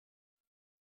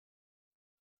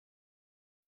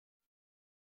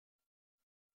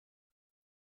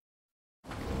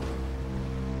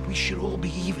we should all be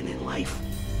even in life.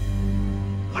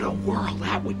 What a world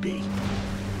that would be.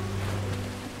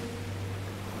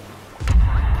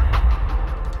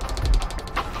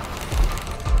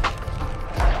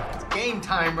 It's game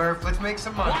time, Murph. Let's make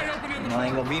some money. I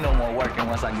ain't gonna be no more working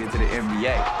once I get to the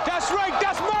NBA. That's right,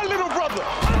 that's my little brother.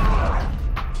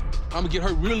 I'm gonna get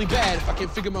hurt really bad if I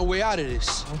can't figure my way out of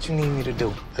this. What you need me to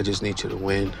do? I just need you to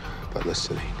win by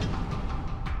listening.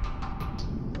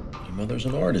 Your mother's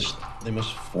an artist. They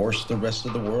must force the rest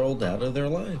of the world out of their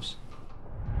lives.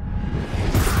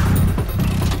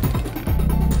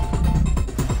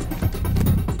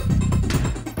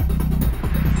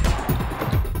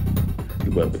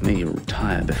 You work with me, you'll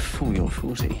retire before you're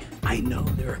 40. I know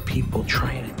there are people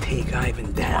trying to take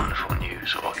Ivan down. Wonderful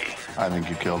news, Augie. I think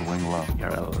you killed Wing Lo. You're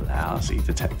a lousy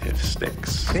detective,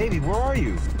 Sticks. Baby, where are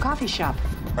you? Coffee shop.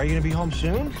 Are you gonna be home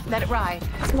soon? Let it ride.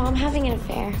 Is Mom having an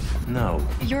affair? No.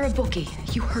 You're a bookie.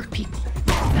 You hurt people.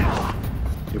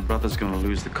 Your brother's gonna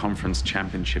lose the conference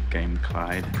championship game,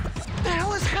 Clyde. What the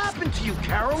hell has happened to you,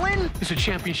 Carolyn? It's a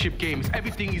championship game. It's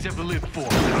everything he's ever lived for.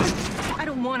 I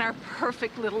don't want our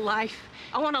perfect little life.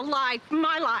 I want a life,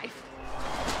 my life.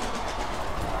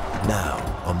 Now,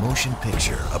 a motion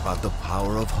picture about the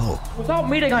power of hope. Without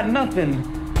me, they got nothing.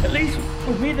 At least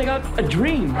with me, they got a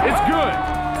dream. It's good.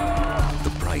 The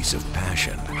price of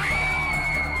passion.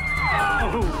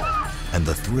 And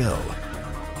the thrill.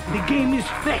 The game is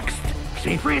fixed.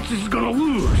 St. Francis is gonna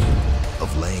lose.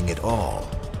 Of laying it all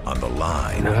on the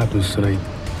line. What happens tonight?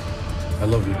 I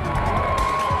love you.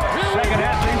 Second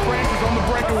half, St. Francis on the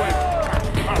breakaway.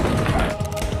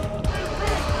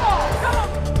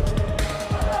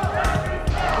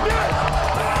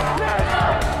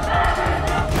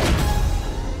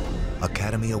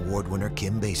 Academy Award winner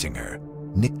Kim Basinger,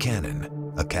 Nick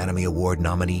Cannon, Academy Award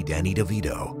nominee Danny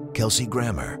DeVito, Kelsey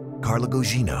Grammer, Carla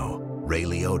Gugino, Ray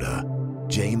Liotta,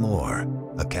 Jay Mohr,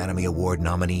 Academy Award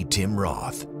nominee Tim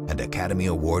Roth, and Academy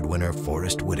Award winner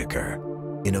Forrest Whitaker,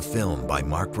 in a film by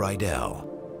Mark Rydell,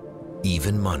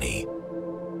 Even Money.